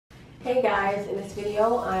Hey guys, in this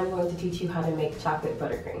video I'm going to teach you how to make chocolate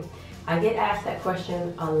buttercream. I get asked that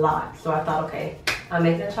question a lot, so I thought, okay, I'm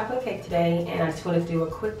making a chocolate cake today and I just want to do a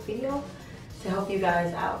quick video to help you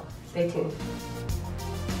guys out. Stay tuned.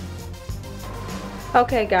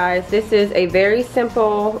 Okay guys, this is a very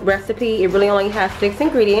simple recipe. It really only has 6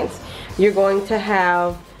 ingredients. You're going to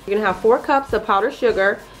have 4 cups of powdered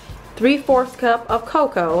sugar, 3/4 cup of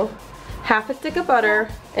cocoa, half a stick of butter,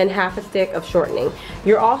 and half a stick of shortening.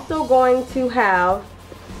 You're also going to have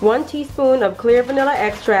 1 teaspoon of clear vanilla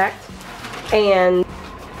extract and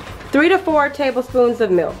 3 to 4 tablespoons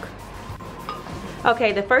of milk.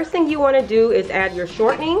 Okay, the first thing you want to do is add your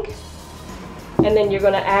shortening, and then you're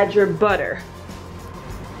going to add your butter.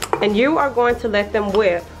 And you are going to let them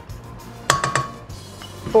whip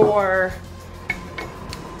for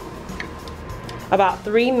about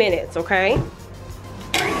 3 minutes, okay?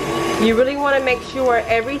 You really want to make sure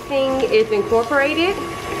everything is incorporated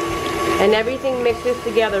and everything mixes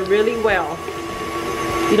together really well.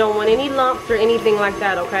 You don't want any lumps or anything like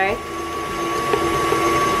that, okay?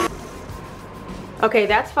 Okay,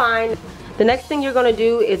 that's fine. The next thing you're going to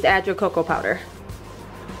do is add your cocoa powder.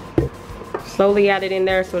 Slowly add it in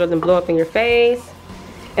there so it doesn't blow up in your face.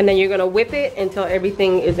 And then you're going to whip it until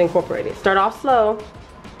everything is incorporated. Start off slow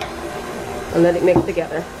and let it mix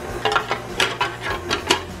together.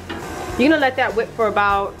 You're going to let that whip for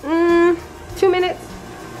about 2 minutes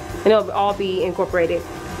and it'll all be incorporated.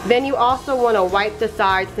 Then you also want to wipe the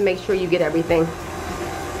sides to make sure you get everything.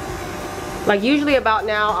 Like usually about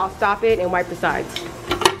now, I'll stop it and wipe the sides.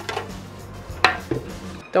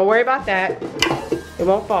 Don't worry about that. It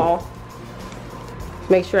won't fall.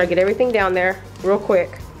 Make sure I get everything down there real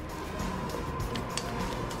quick.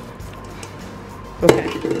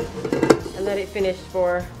 Okay. And let it finish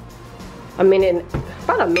for a minute,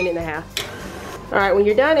 about a minute and a half. Alright, when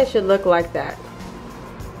you're done, it should look like that.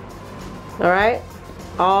 Alright,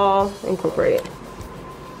 all incorporated.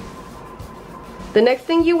 The next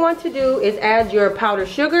thing you want to do is add your powdered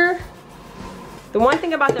sugar. The one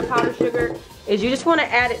thing about the powdered sugar is you just want to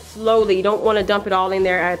add it slowly. You don't want to dump it all in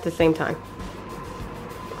there at the same time.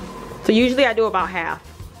 So usually I do about half.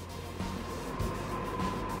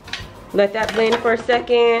 Let that blend for a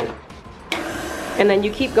second. And then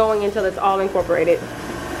you keep going until it's all incorporated.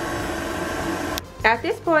 At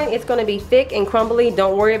this point, it's going to be thick and crumbly.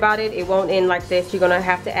 Don't worry about it. It won't end like this. You're going to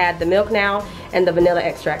have to add the milk now and the vanilla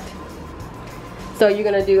extract. So you're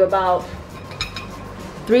going to do about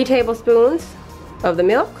 3 tablespoons of the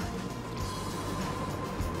milk.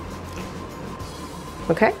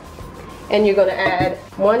 Okay. And you're going to add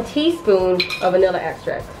 1 teaspoon of vanilla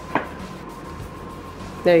extract.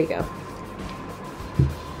 There you go.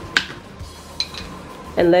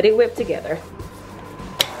 And let it whip together.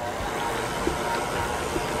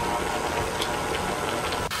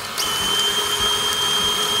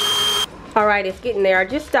 Alright, it's getting there. I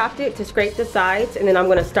just stopped it to scrape the sides and then I'm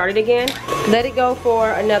going to start it again. Let it go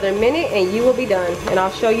for another minute and you will be done. And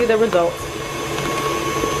I'll show you the results.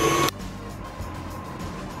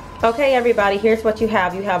 Okay everybody, here's what you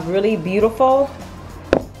have. You have really beautiful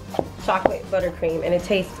chocolate buttercream and it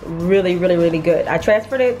tastes really, really, really good. I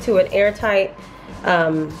transferred it to an airtight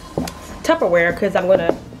Tupperware because I'm going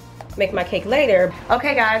to make my cake later.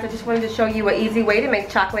 Okay guys, I just wanted to show you an easy way to make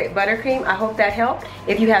chocolate buttercream. I hope that helped.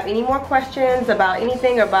 If you have any more questions about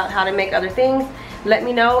anything or about how to make other things, let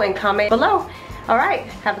me know and comment below. Alright,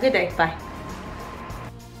 have a good day. Bye.